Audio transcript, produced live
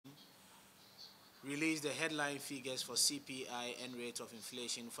released the headline figures for CPI and rate of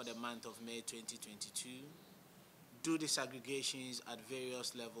inflation for the month of May 2022. Do disaggregations at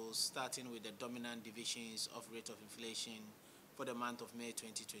various levels, starting with the dominant divisions of rate of inflation for the month of May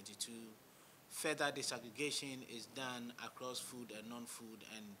 2022. Further disaggregation is done across food and non-food,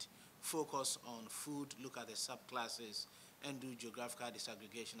 and focus on food, look at the subclasses, and do geographical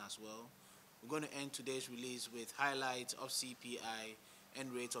disaggregation as well. We're going to end today's release with highlights of CPI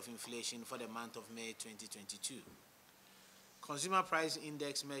and rate of inflation for the month of May 2022. Consumer Price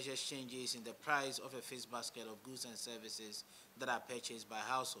Index measures changes in the price of a fixed basket of goods and services that are purchased by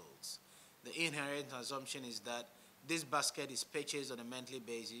households. The inherent assumption is that this basket is purchased on a monthly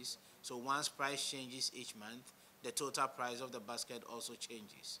basis, so once price changes each month, the total price of the basket also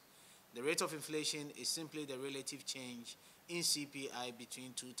changes. The rate of inflation is simply the relative change in CPI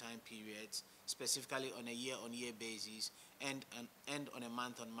between two time periods, specifically on a year-on-year basis and on a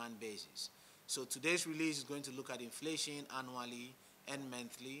month-on-month basis. So today's release is going to look at inflation annually and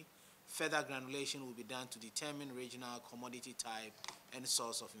monthly. Further granulation will be done to determine regional, commodity type, and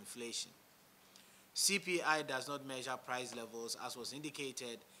source of inflation. CPI does not measure price levels as was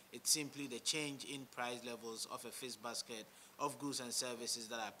indicated. It's simply the change in price levels of a fixed basket of goods and services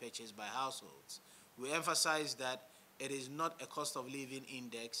that are purchased by households. We emphasize that it is not a cost of living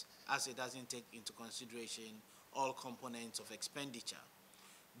index, as it doesn't take into consideration all components of expenditure.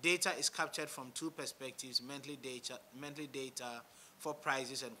 Data is captured from two perspectives: monthly data for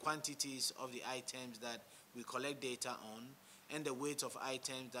prices and quantities of the items that we collect data on, and the weight of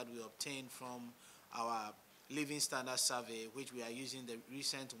items that we obtain from our Living Standard Survey, which we are using the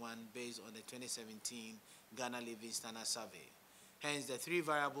recent one based on the 2017 Ghana Living Standard Survey. Hence, the three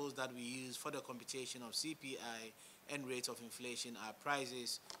variables that we use for the computation of CPI and rate of inflation are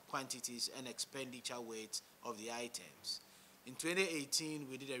prices, quantities, and expenditure weights of the items. In 2018,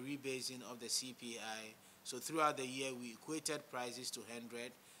 we did a rebasing of the CPI, so throughout the year we equated prices to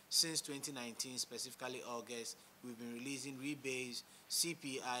 100. Since 2019, specifically August, we've been releasing rebased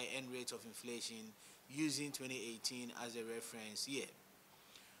CPI and rate of inflation using 2018 as a reference year.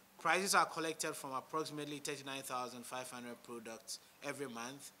 Prices are collected from approximately 39,500 products every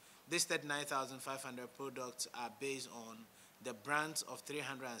month. These 39,500 products are based on the brands of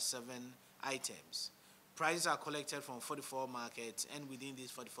 307 items. Prices are collected from 44 markets, and within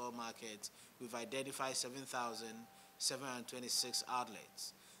these 44 markets, we've identified 7,726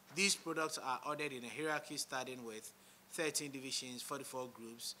 outlets. These products are ordered in a hierarchy starting with 13 divisions, 44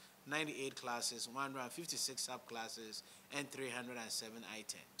 groups, 98 classes, 156 subclasses, and 307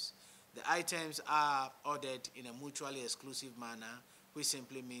 items. The items are ordered in a mutually exclusive manner, which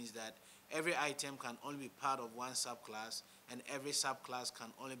simply means that every item can only be part of one subclass, and every subclass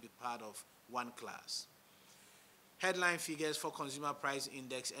can only be part of one class. Headline figures for Consumer Price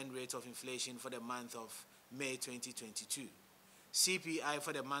Index and rate of inflation for the month of May 2022. CPI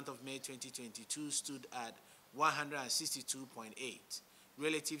for the month of May 2022 stood at 162.8,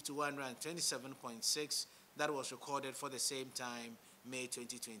 relative to 127.6 that was recorded for the same time, May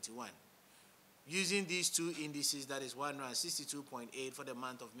 2021. Using these two indices, that is 162.8 for the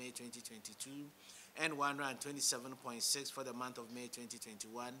month of May 2022 and 127.6 for the month of May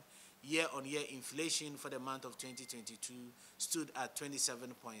 2021, year-on-year inflation for the month of 2022 stood at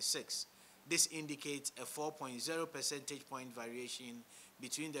 27.6. This indicates a 4.0 percentage point variation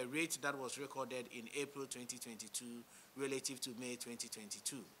between the rate that was recorded in April 2022 relative to May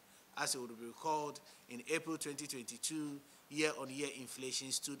 2022. As it would be recalled, in April 2022, year-on-year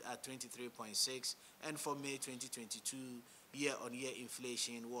inflation stood at 23.6, and for May 2022, year-on-year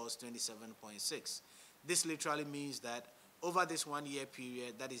inflation was 27.6. This literally means that over this one-year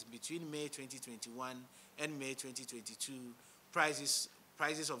period, that is between May 2021 and May 2022, prices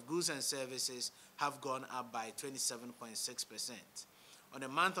of goods and services have gone up by 27.6%. On a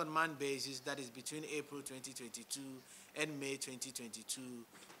month-on-month basis, that is between April 2022 and May 2022,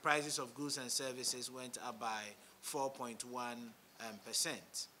 prices of goods and services went up by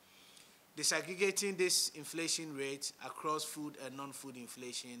 4.1%. Disaggregating this inflation rate across food and non-food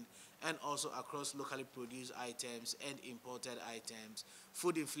inflation, and also across locally produced items and imported items,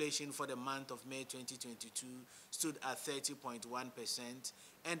 food inflation for the month of May 2022 stood at 30.1%,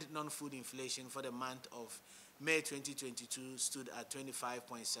 and non-food inflation for the month of May 2022 stood at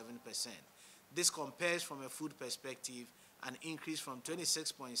 25.7%. This compares, from a food perspective, an increase from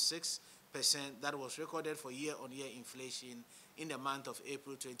 26.6% that was recorded for year-on-year inflation in the month of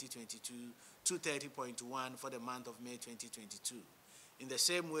April 2022 to 30.1% for the month of May 2022. In the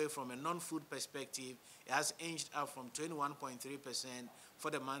same way, from a non-food perspective, it has inched up from 21.3% for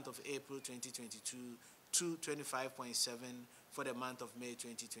the month of April 2022 to 25.7% for the month of May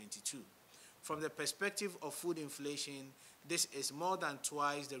 2022. From the perspective of food inflation, this is more than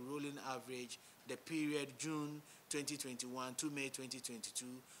twice the rolling average, the period June 2021 to May 2022,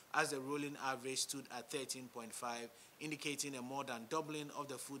 as the rolling average stood at 13.5, indicating a more than doubling of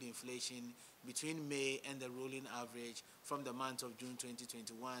the food inflation between May and the rolling average from the month of June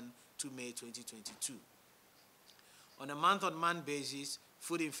 2021 to May 2022. On a month-on-month basis,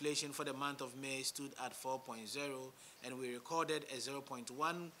 food inflation for the month of May stood at 4.0, and we recorded a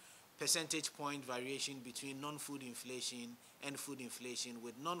 0.1 percentage point variation between non-food inflation and food inflation,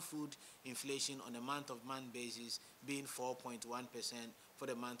 with non-food inflation on a month-of-month basis being 4.1% for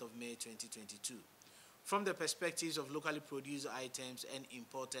the month of May 2022. From the perspectives of locally produced items and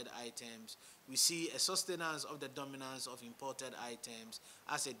imported items, we see a sustenance of the dominance of imported items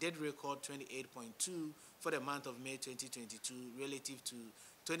as a dead record 28.2 for the month of May 2022 relative to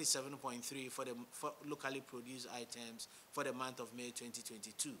 27.3 for locally produced items for the month of May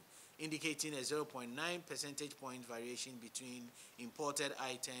 2022, indicating a 0.9 percentage point variation between imported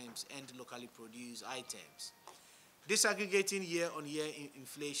items and locally produced items. Disaggregating year-on-year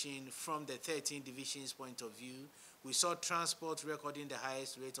inflation from the 13 divisions point of view, we saw transport recording the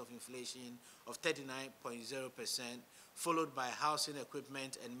highest rate of inflation of 39.0%, followed by housing,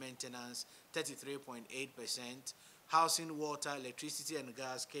 equipment, and maintenance, 33.8%. Housing, water, electricity, and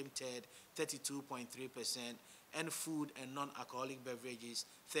gas came third, 32.3%, and food and non-alcoholic beverages,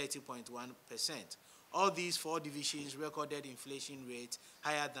 30.1%. All these four divisions recorded inflation rates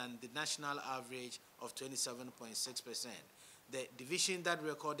higher than the national average of 27.6%. The division that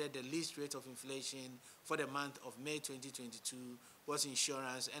recorded the least rate of inflation for the month of May 2022 was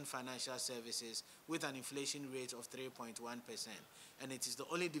insurance and financial services, with an inflation rate of 3.1%. And it is the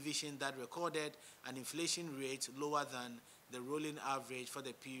only division that recorded an inflation rate lower than the rolling average for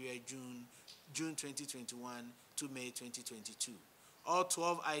the period June 2021 to May 2022. All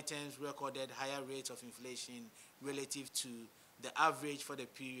 12 items recorded higher rates of inflation relative to the average for the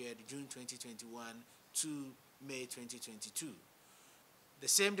period June 2021 to May 2022. The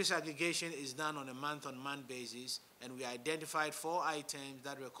same disaggregation is done on a month-on-month basis, and we identified 4 items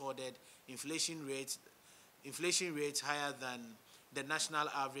that recorded inflation rates higher than the national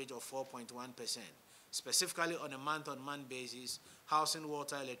average of 4.1%. Specifically, on a month-on-month basis, housing,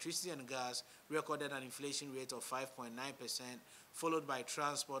 water, electricity, and gas recorded an inflation rate of 5.9%, followed by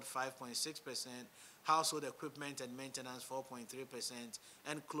transport 5.6%, household equipment and maintenance 4.3%,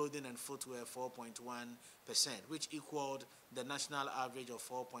 and clothing and footwear 4.1%, which equaled the national average of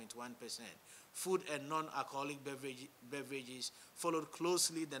 4.1%. Food and non-alcoholic beverages followed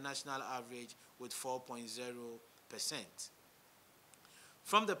closely the national average with 4.0%.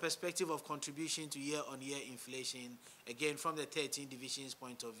 From the perspective of contribution to year-on-year inflation, again from the 13 divisions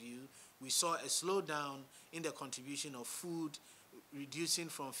point of view, we saw a slowdown in the contribution of food, reducing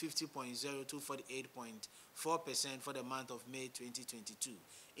from 50.0 to 48.4% for the month of May 2022,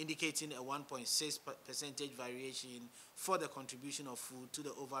 indicating a 1.6 percentage variation for the contribution of food to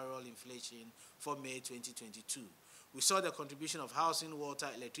the overall inflation for May 2022. We saw the contribution of housing, water,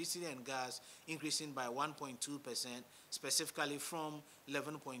 electricity, and gas increasing by 1.2%, specifically from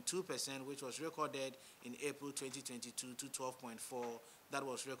 11.2%, which was recorded in April 2022, to 12.4% that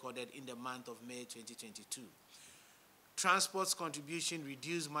was recorded in the month of May 2022. Transport's contribution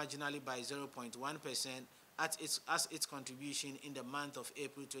reduced marginally by 0.1%, as its contribution in the month of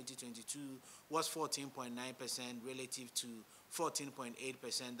April 2022 was 14.9% relative to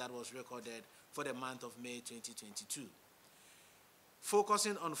 14.8% that was recorded for the month of May 2022.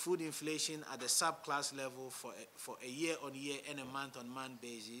 Focusing on food inflation at the subclass level for a year-on-year and a month-on-month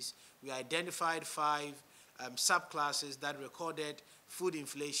basis, we identified 5 subclasses that recorded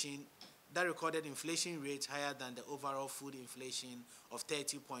inflation rates higher than the overall food inflation of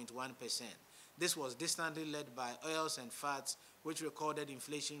 30.1%. This was distantly led by oils and fats, which recorded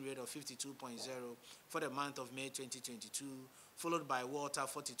inflation rate of 52.0 for the month of May 2022, followed by water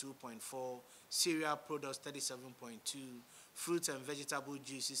 42.4, cereal products 37.2, fruits and vegetable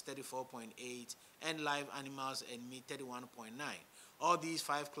juices 34.8, and live animals and meat 31.9. All these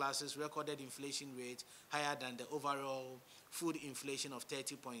 5 classes recorded inflation rates higher than the overall food inflation of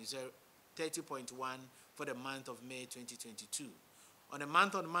 30.1 for the month of May 2022. On a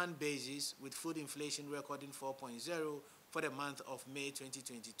month-on-month basis, with food inflation recording 4.0 for the month of May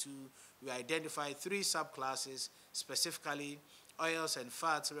 2022, we identified 3 subclasses, specifically oils and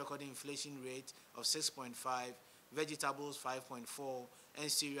fats recording inflation rate of 6.5, vegetables 5.4, and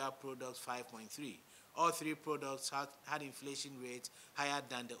cereal products 5.3. All 3 products had inflation rates higher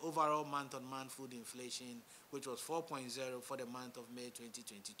than the overall month-on-month food inflation, which was 4.0 for the month of May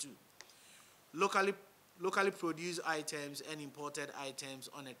 2022. locally produced items and imported items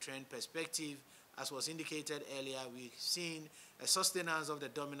on a trend perspective. As was indicated earlier, we've seen a sustenance of the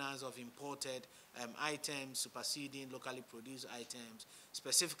dominance of imported items superseding locally produced items,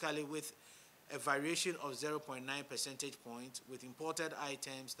 specifically with a variation of 0.9 percentage points, with imported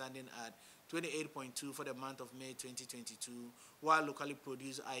items standing at 28.2 for the month of May 2022, while locally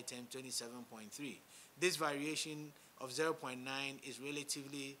produced items 27.3. This variation of 0.9 is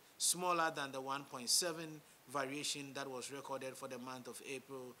relatively smaller than the 1.7 variation that was recorded for the month of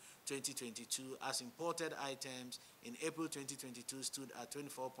April 2022, as imported items in April 2022 stood at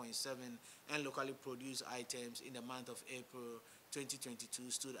 24.7 and locally produced items in the month of April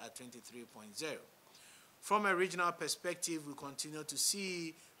 2022 stood at 23.0. From a regional perspective, we continue to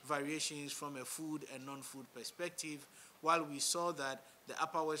see variations from a food and non-food perspective. While we saw that the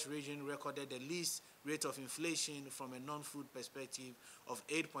Upper West region recorded the least rate of inflation from a non-food perspective of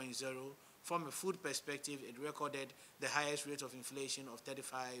 8.0, from a food perspective, it recorded the highest rate of inflation of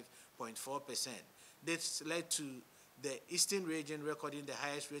 35.4%. This led to the Eastern region recording the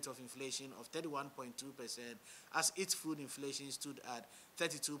highest rate of inflation of 31.2%, as its food inflation stood at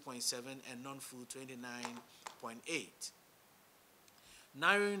 32.7 and non-food 29.8.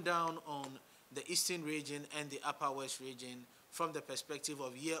 Narrowing down on the Eastern region and the Upper West region from the perspective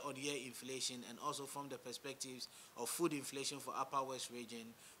of year-on-year inflation and also from the perspectives of food inflation for Upper West region,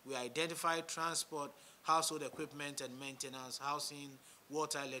 we identified transport, household equipment and maintenance, housing,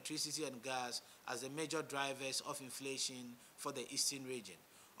 water, electricity and gas as the major drivers of inflation for the Eastern region.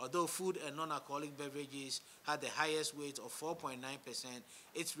 Although food and non-alcoholic beverages had the highest weight of 4.9%,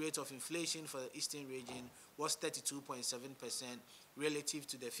 its rate of inflation for the Eastern region was 32.7% relative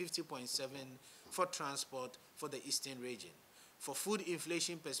to the 50.7% for transport for the Eastern region. For food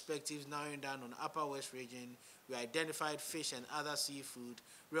inflation perspectives, narrowing down on Upper West region, we identified fish and other seafood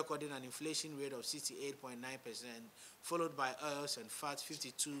recording an inflation rate of 68.9%, followed by oils and fats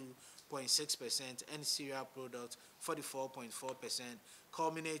 52.6% and cereal products 44.4%,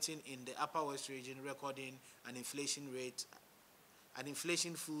 culminating in the Upper West region recording a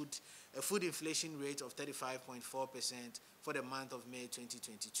food inflation rate of 35.4% for the month of May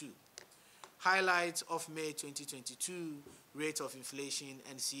 2022. Highlights of May 2022, rate of inflation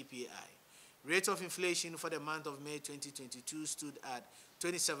and CPI. Rate of inflation for the month of May 2022 stood at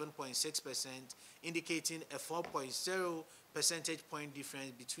 27.6%, indicating a 4.0 percentage point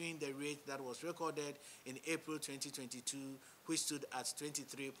difference between the rate that was recorded in April 2022, which stood at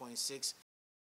 23.6%,